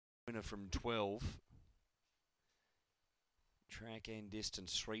winner from 12. Track and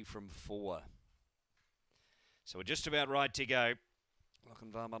distance 3 from 4. So we're just about right to go.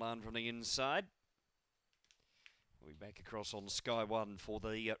 Lochinvar Milan from the inside. We'll be back across on Sky 1 for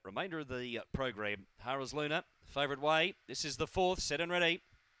the remainder of the program. Hara's Luna, favourite way. This is the 4th, set and ready.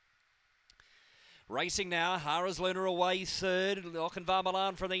 Racing now, Hara's Luna away third. Lochinvar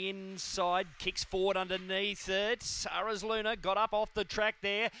Milan from the inside, kicks forward underneath it. Hara's Luna got up off the track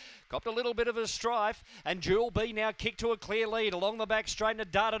there, copped a little bit of a strife, and Jewel B now kicked to a clear lead along the back straight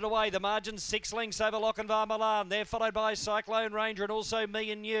and darted away. The margin 6 lengths over Lochinvar Milan. They're followed by Cyclone Ranger and also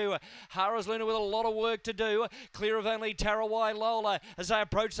Me and You. Hara's Luna with a lot of work to do, clear of only Tarawai Lola as they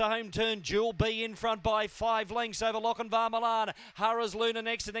approach the home turn. Jewel B in front by 5 lengths over Lochinvar Milan. Hara's Luna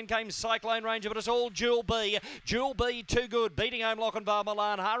next, and then came Cyclone Ranger, but it's all Jewel B. Jewel B too good, beating home Lochinvar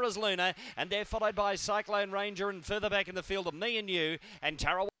Milan, Hara's Luna, and they're followed by Cyclone Ranger, and further back in the field of Me and You and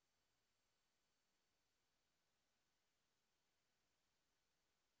Tarawai.